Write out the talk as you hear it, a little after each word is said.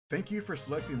Thank you for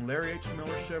selecting Larry H.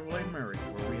 Miller Chevrolet Murray,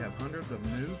 where we have hundreds of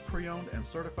new, pre-owned, and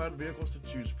certified vehicles to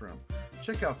choose from.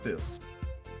 Check out this.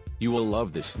 You will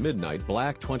love this midnight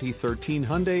black 2013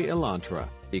 Hyundai Elantra,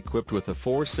 equipped with a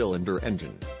 4-cylinder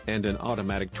engine and an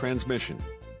automatic transmission.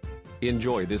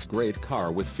 Enjoy this great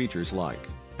car with features like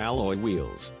alloy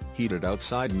wheels, heated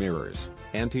outside mirrors,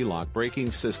 anti-lock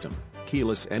braking system,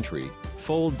 keyless entry,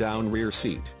 fold-down rear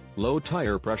seat, low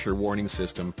tire pressure warning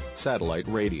system, satellite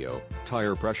radio,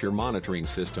 tire pressure monitoring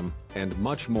system, and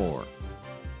much more.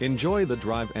 Enjoy the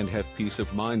drive and have peace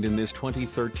of mind in this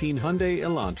 2013 Hyundai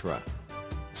Elantra.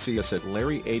 See us at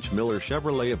Larry H. Miller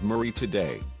Chevrolet of Murray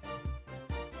today.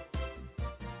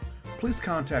 Please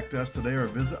contact us today or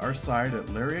visit our site at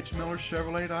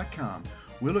larryhmillerchevrolet.com.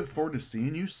 We look forward to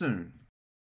seeing you soon.